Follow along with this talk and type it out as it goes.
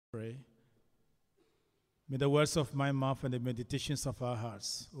Pray. May the words of my mouth and the meditations of our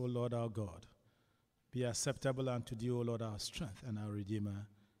hearts, O Lord our God, be acceptable unto thee, O Lord our strength and our Redeemer.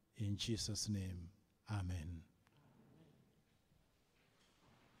 In Jesus' name, amen.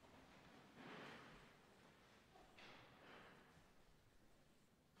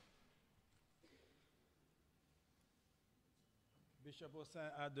 Bishop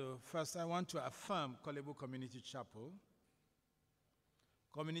Osae-Addo, first I want to affirm Korle-Bu Community Chapel.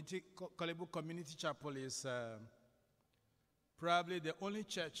 Korle-Bu Community Chapel is probably the only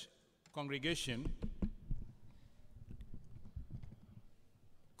church congregation.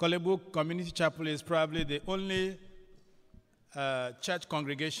 Korle-Bu Community Chapel is probably the only church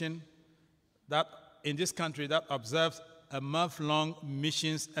congregation that in this country that observes a month-long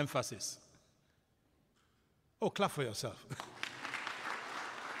missions emphasis. Oh, clap for yourself.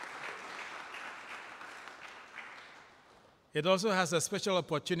 It also has a special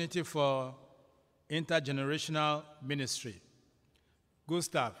opportunity for intergenerational ministry.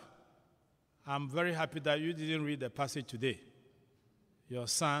 Gustav, I'm very happy that you didn't read the passage today. Your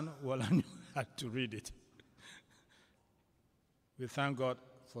son, Walanyu, had to read it. We thank God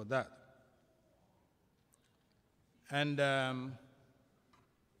for that. And I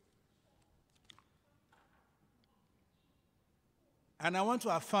want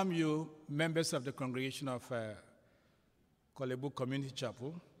to affirm you, members of the congregation of Korle-Bu Community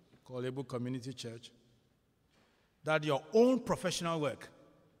Chapel, Korle-Bu Community Church, that your own professional work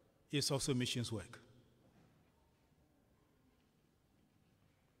is also missions work.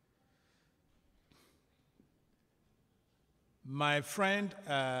 My friend,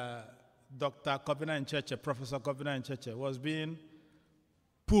 Dr. Kobina Ncheche, Professor Kobina Ncheche, was being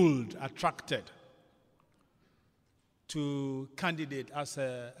pulled, attracted to candidate as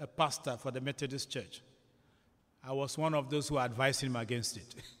a pastor for the Methodist Church. I was one of those who advised him against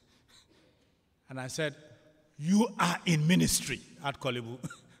it. And I said, you are in ministry at Korle-Bu.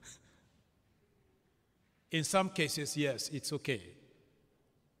 In some cases, yes, it's okay.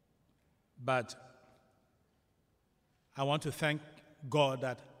 But I want to thank God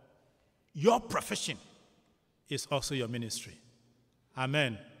that your profession is also your ministry.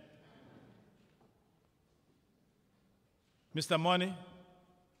 Amen. Mr. Money,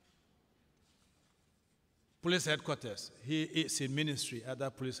 police headquarters. He is in ministry at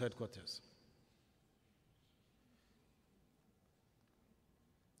that police headquarters.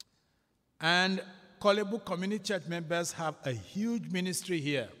 And Korle-Bu Community Church members have a huge ministry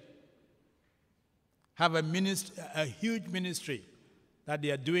here. Have a huge ministry that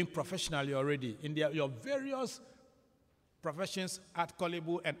they are doing professionally already in your various professions at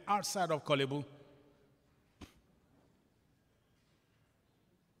Korle-Bu and outside of Korle-Bu.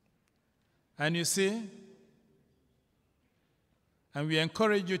 And you see, and we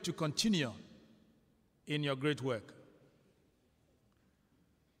encourage you to continue in your great work.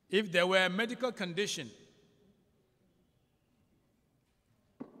 If there were a medical condition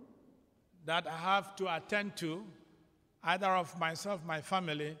that I have to attend to, either of myself, my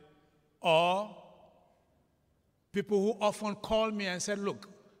family, or people who often call me and say, look,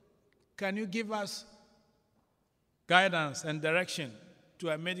 can you give us guidance and direction to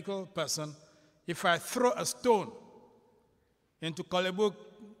a medical person? If I throw a stone into Korle-Bu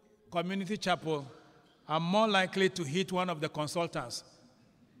Community Chapel, I'm more likely to hit one of the consultants,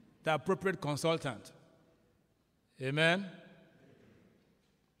 the appropriate consultant. Amen?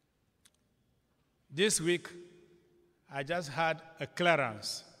 This week, I just had a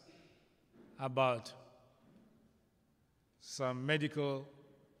clearance about some medical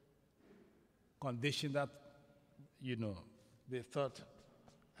condition that, they thought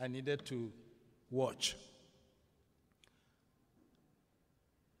I needed to watch.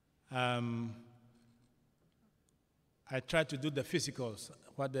 I tried to do the physicals,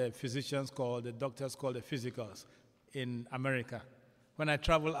 what the physicians call, the doctors call the physicals in America. When I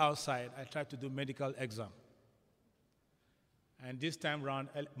travel outside, I try to do medical exam. And this time around,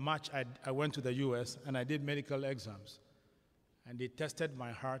 March, I went to the US and I did medical exams. And they tested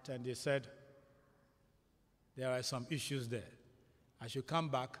my heart and they said, there are some issues there. I should come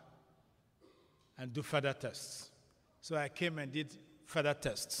back and do further tests. So I came and did further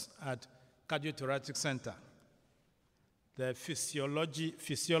tests at Cardiothoracic Center. The physiology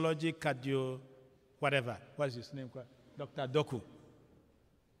cardio, whatever, what's his name? Dr. Doku.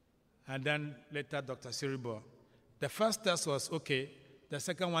 And then later, Dr. Siribo. The first test was okay. The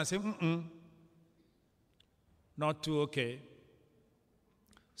second one said, not too okay.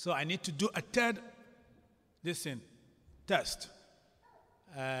 So I need to do a third, test.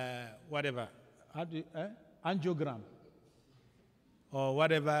 Whatever. Angiogram. or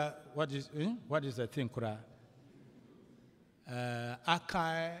whatever. What is the thing, Kura?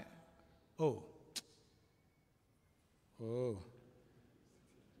 Akai. Oh.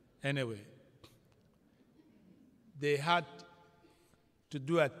 Anyway, they had to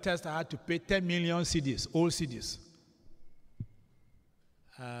do a test. I had to pay 10 million CDs, old CDs,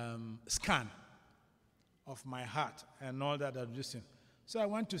 scan of my heart and all that I'm using. So I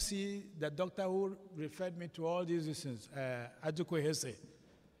went to see the doctor who referred me to all these things, Addo,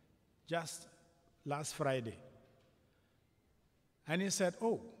 just last Friday. And he said,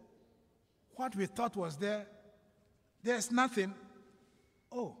 oh, what we thought was there, there's nothing.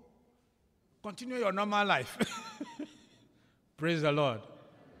 Oh, continue your normal life. Praise the Lord.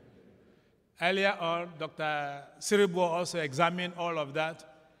 Earlier on, Dr. Siribo also examined all of that.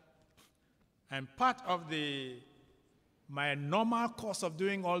 And part of my normal course of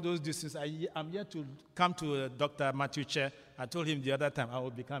doing all those diseases, I'm yet to come to Dr. Matthew Chair. I told him the other time I will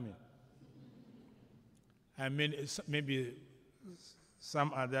be coming. I mean, maybe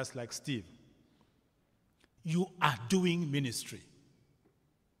some others like Steve. You are doing ministry.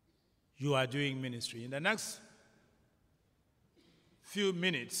 You are doing ministry. In the next few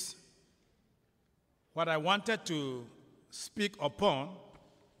minutes, what I wanted to speak upon,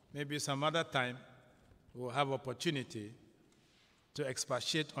 maybe some other time, we'll have opportunity to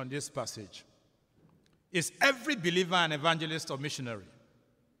expatiate on this passage. Is every believer an evangelist or missionary?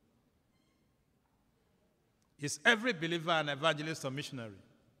 Is every believer an evangelist or missionary?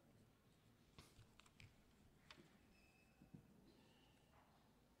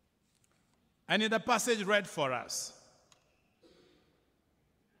 And in the passage read for us,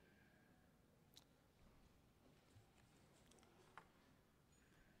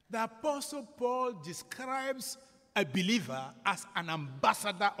 the Apostle Paul describes a believer as an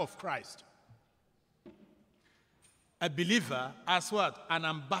ambassador of Christ. A believer as what? An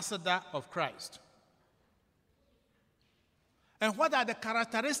ambassador of Christ. And what are the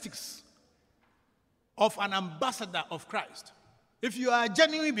characteristics of an ambassador of Christ? If you are a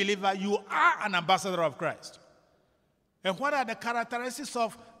genuine believer, you are an ambassador of Christ. And what are the characteristics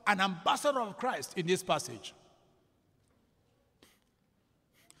of an ambassador of Christ in this passage?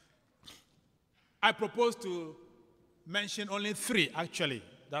 I propose to mention only three, actually.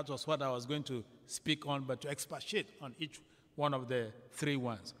 That was what I was going to speak on, but to expatiate on each one of the three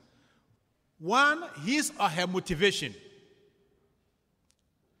ones. One, his or her motivation.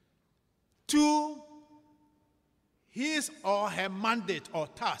 Two, his or her mandate or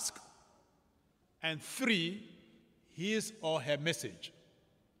task. And three, his or her message.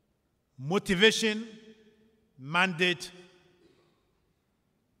 Motivation, mandate,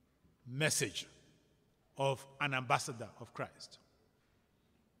 message of an ambassador of Christ.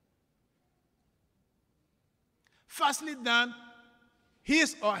 Firstly, then,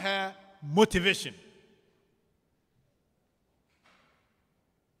 his or her motivation.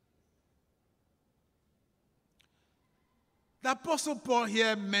 The Apostle Paul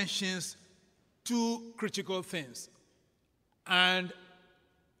here mentions two critical things and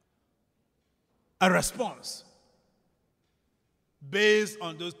a response based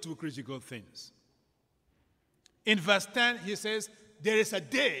on those two critical things. In verse 10, he says, there is a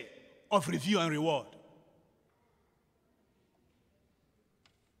day of review and reward.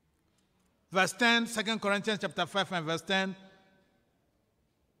 Verse 10, 2 Corinthians chapter 5 and verse 10,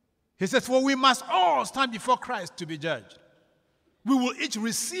 he says, for we must all stand before Christ to be judged. We will each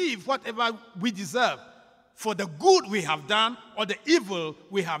receive whatever we deserve for the good we have done or the evil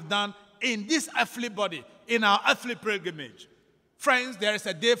we have done in this earthly body, in our earthly pilgrimage. Friends, there is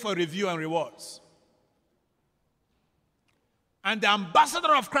a day for review and rewards. And the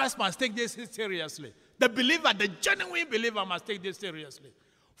ambassador of Christ must take this seriously. The believer, the genuine believer must take this seriously.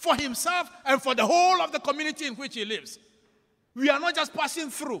 For himself and for the whole of the community in which he lives. We are not just passing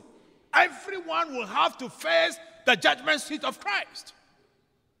through. Everyone will have to face the judgment seat of Christ.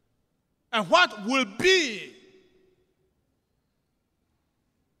 And what will be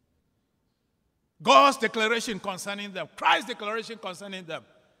God's declaration concerning them, Christ's declaration concerning them?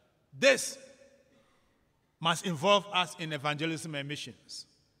 This must involve us in evangelism and missions.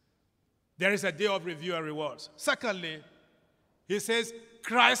 There is a day of review and rewards. Secondly, he says,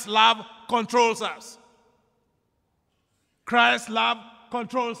 Christ's love controls us. Christ's love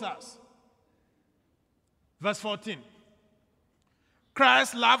controls us. Verse 14.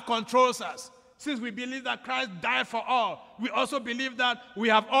 Christ's love controls us. Since we believe that Christ died for all, we also believe that we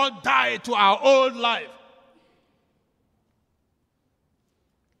have all died to our old life.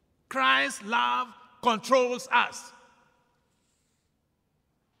 Christ's love controls us.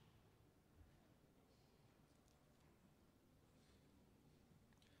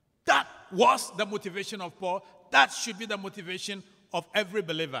 was the motivation of Paul. That should be the motivation of every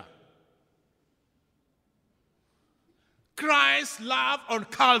believer. Christ's love on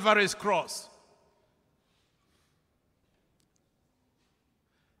Calvary's cross.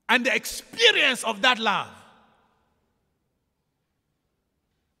 And the experience of that love.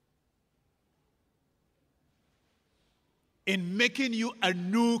 In making you a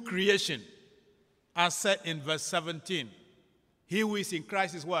new creation. As said in verse 17. He who is in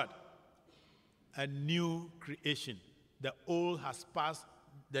Christ is what? A new creation. The old has passed,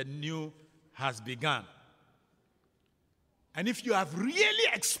 the new has begun. And if you have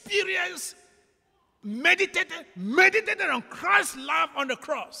really experienced, meditated on Christ's love on the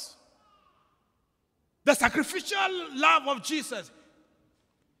cross, the sacrificial love of Jesus,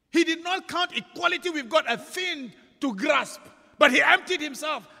 he did not count equality with God a thing to grasp, but he emptied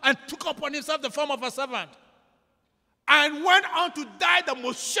himself and took upon himself the form of a servant and went on to die the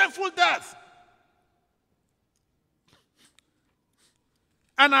most shameful death.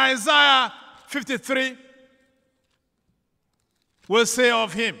 And Isaiah 53 will say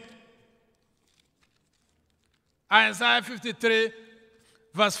of him, Isaiah 53,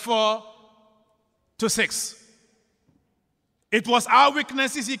 verse 4 to 6. It was our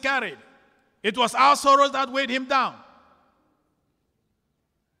weaknesses he carried. It was our sorrows that weighed him down.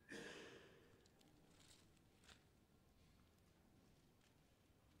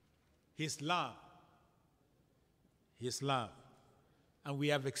 His love. His love. And we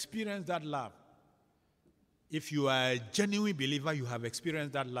have experienced that love. If you are a genuine believer, you have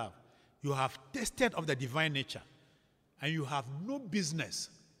experienced that love. You have tasted of the divine nature. And you have no business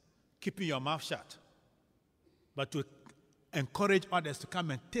keeping your mouth shut, but to encourage others to come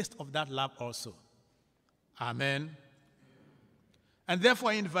and taste of that love also. Amen. And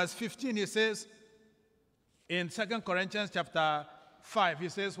therefore in verse 15 he says, in 2 Corinthians chapter 5, he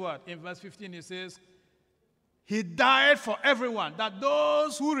says what? In verse 15 he says, he died for everyone, that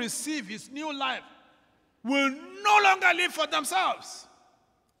those who receive his new life will no longer live for themselves.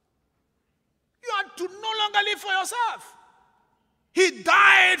 You are to no longer live for yourself. He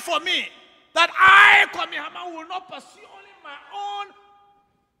died for me, that I, Korle-Bu Hama, will not pursue only my own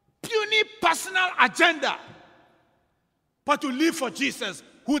puny personal agenda, but to live for Jesus,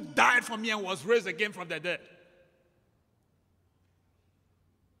 who died for me and was raised again from the dead.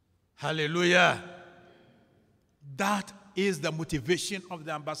 Hallelujah. That is the motivation of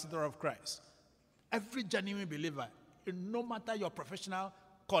the ambassador of Christ. Every genuine believer, no matter your professional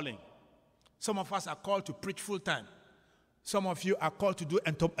calling. Some of us are called to preach full time. Some of you are called to do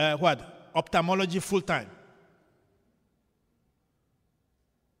ophthalmology full time.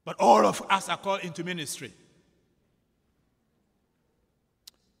 But all of us are called into ministry.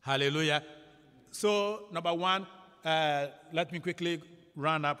 Hallelujah. So, number one, let me quickly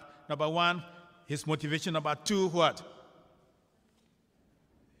run up. Number one, his motivation. Number two, what?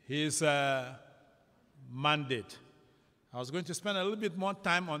 His mandate. I was going to spend a little bit more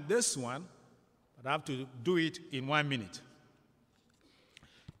time on this one, but I have to do it in 1 minute.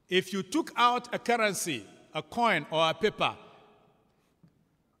 If you took out a currency, a coin or a paper,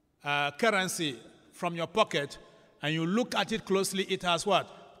 currency from your pocket, and you look at it closely, it has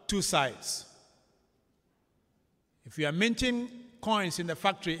what? 2 sides. If you are minting coins in the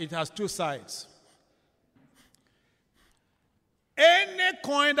factory, it has 2 sides. Any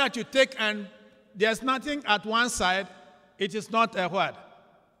coin that you take and there's nothing at one side, it is not a what?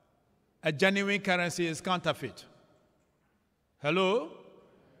 A genuine currency, is counterfeit. Hello?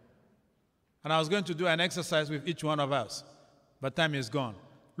 And I was going to do an exercise with each one of us, but time is gone.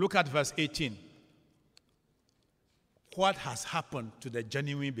 Look at verse 18. What has happened to the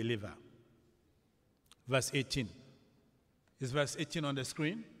genuine believer? Verse 18. Is verse 18 on the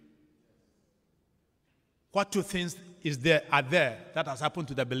screen? What 2 things are there that has happened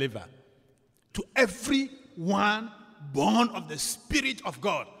to the believer? To every one born of the Spirit of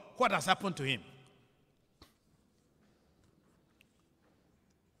God, what has happened to him?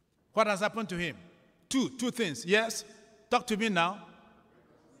 What has happened to him? Two things. Yes? Talk to me now.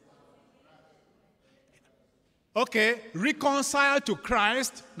 Okay, reconcile to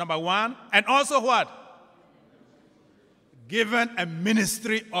Christ, number one, and also what? Given a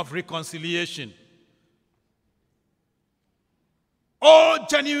ministry of reconciliation. All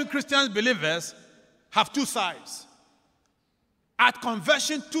genuine Christian believers have 2 sides. At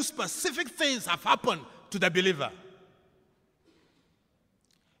conversion, 2 specific things have happened to the believer.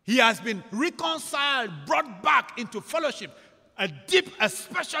 He has been reconciled, brought back into fellowship, a deep, a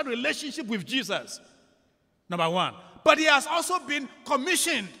special relationship with Jesus. Number one. But he has also been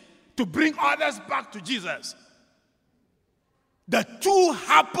commissioned to bring others back to Jesus. The two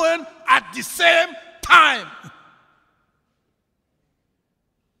happen at the same time,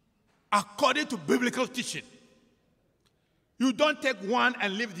 according to biblical teaching. You don't take one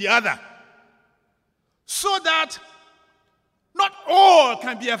and leave the other, so that not all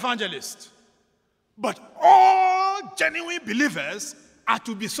can be evangelists, but all genuine believers are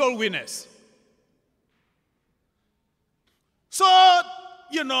to be soul winners. So,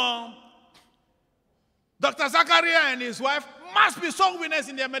 Dr. Zachariah and his wife must be soul winners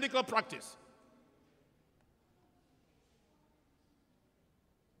in their medical practice.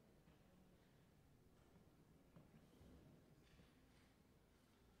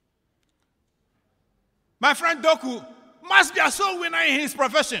 My friend Doku must be a soul winner in his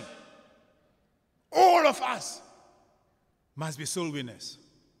profession. All of us must be soul winners.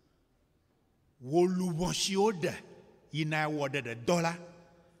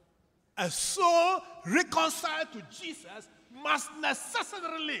 A soul reconciled to Jesus must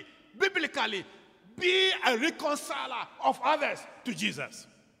necessarily, biblically, be a reconciler of others to Jesus.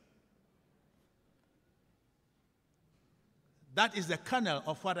 That is the kernel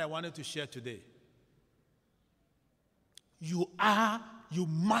of what I wanted to share today. You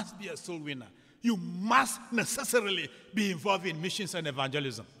must be a soul winner. You must necessarily be involved in missions and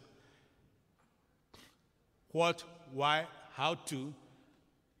evangelism. What, why, how to,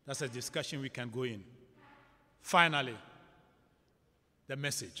 that's a discussion we can go in. Finally, the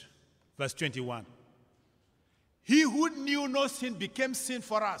message, verse 21. He who knew no sin became sin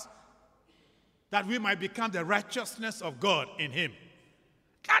for us, that we might become the righteousness of God in him.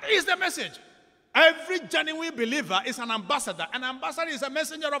 That is the message. Every genuine believer is an ambassador. An ambassador is a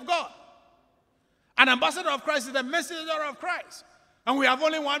messenger of God. An ambassador of Christ is a messenger of Christ. And we have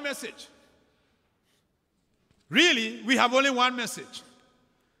only one message. Really, we have only one message.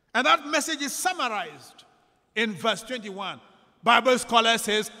 And that message is summarized in verse 21. Bible scholar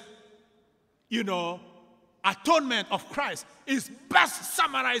says, atonement of Christ is best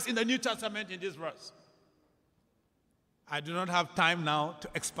summarized in the New Testament in this verse. I do not have time now to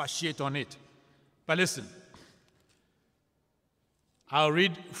expatiate on it. But listen, I'll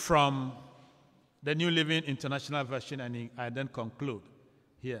read from the New Living International Version and I then conclude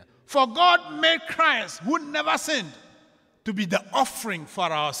here. For God made Christ, who never sinned, to be the offering for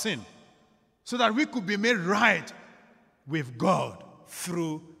our sin, so that we could be made right with God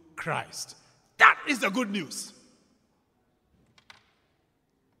through Christ. That is the good news.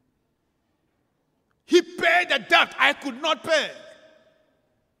 He paid the debt I could not pay.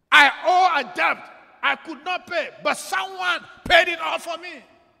 I owe a debt I could not pay, but someone paid it all for me.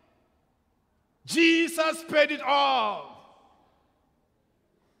 Jesus paid it all.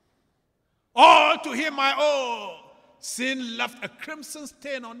 All to him I owe. Sin left a crimson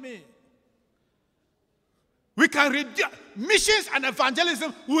stain on me. We can reduce, missions and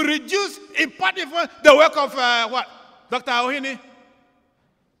evangelism will reduce in part even the work of Dr. Ohini?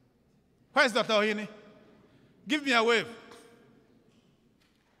 Where is Dr. Ohini? Give me a wave.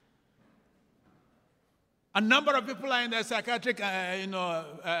 A number of people are in the psychiatric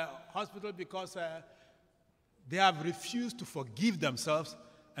hospital because they have refused to forgive themselves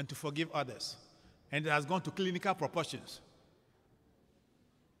and to forgive others. And it has gone to clinical proportions.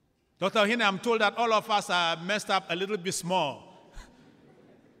 Dr. Ohine, I'm told that all of us are messed up a little bit small.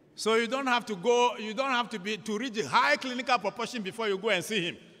 So you don't have to to reach a high clinical proportion before you go and see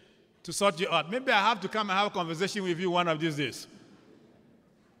him to sort you out. Maybe I have to come and have a conversation with you one of these days.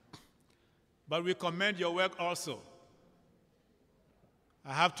 But we commend your work also.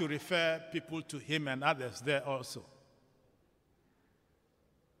 I have to refer people to him and others there also.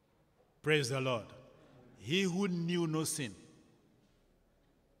 Praise the Lord. He who knew no sin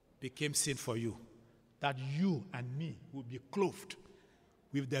became sin for you, that you and me will be clothed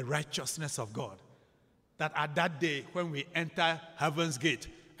with the righteousness of God. That at that day, when we enter heaven's gate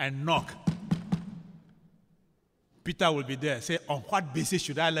and knock, Peter will be there. Say, on what basis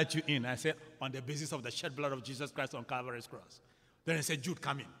should I let you in? I say, on the basis of the shed blood of Jesus Christ on Calvary's cross. Then he said, Jude,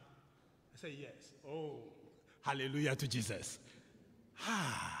 come in. I say, yes. Oh, hallelujah to Jesus.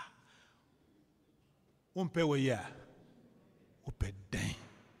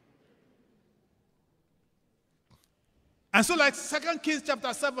 And so like 2 Kings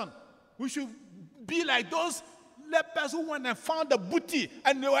chapter 7, we should be like those lepers who went and found the booty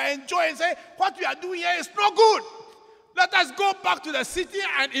and they were enjoying and say, what we are doing here is no good. Let us go back to the city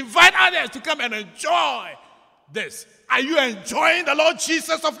and invite others to come and enjoy this. Are you enjoying the Lord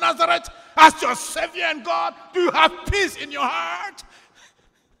Jesus of Nazareth as your Savior and God? Do you have peace in your heart?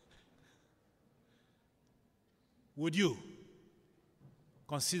 Would you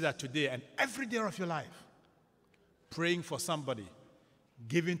consider today and every day of your life praying for somebody,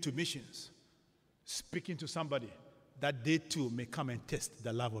 giving to missions, speaking to somebody, that they too may come and taste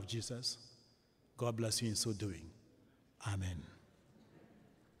the love of Jesus. God bless you in so doing. Amen.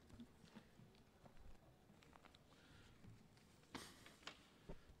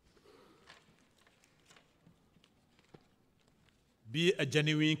 Be a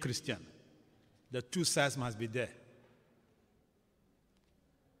genuine Christian. The two sides must be there.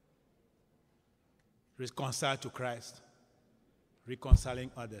 Reconcile to Christ, reconciling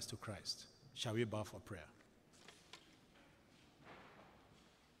others to Christ. Shall we bow for prayer?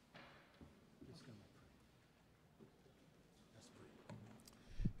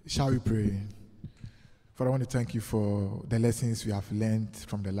 Shall we pray? Father, I want to thank you for the lessons we have learned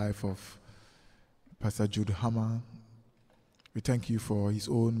from the life of Pastor Jude Hama. We thank you for his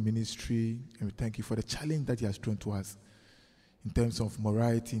own ministry, and we thank you for the challenge that he has thrown to us in terms of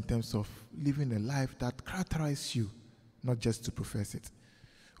morality, in terms of living a life that characterizes you, not just to profess it.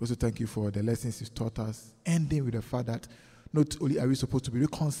 We also thank you for the lessons he's taught us, ending with the fact that not only are we supposed to be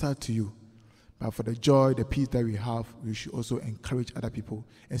reconciled to you, but for the joy, the peace that we have, we should also encourage other people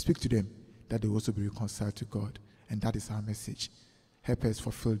and speak to them that they will also be reconciled to God. And that is our message. Help us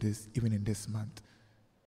fulfill this even in this month.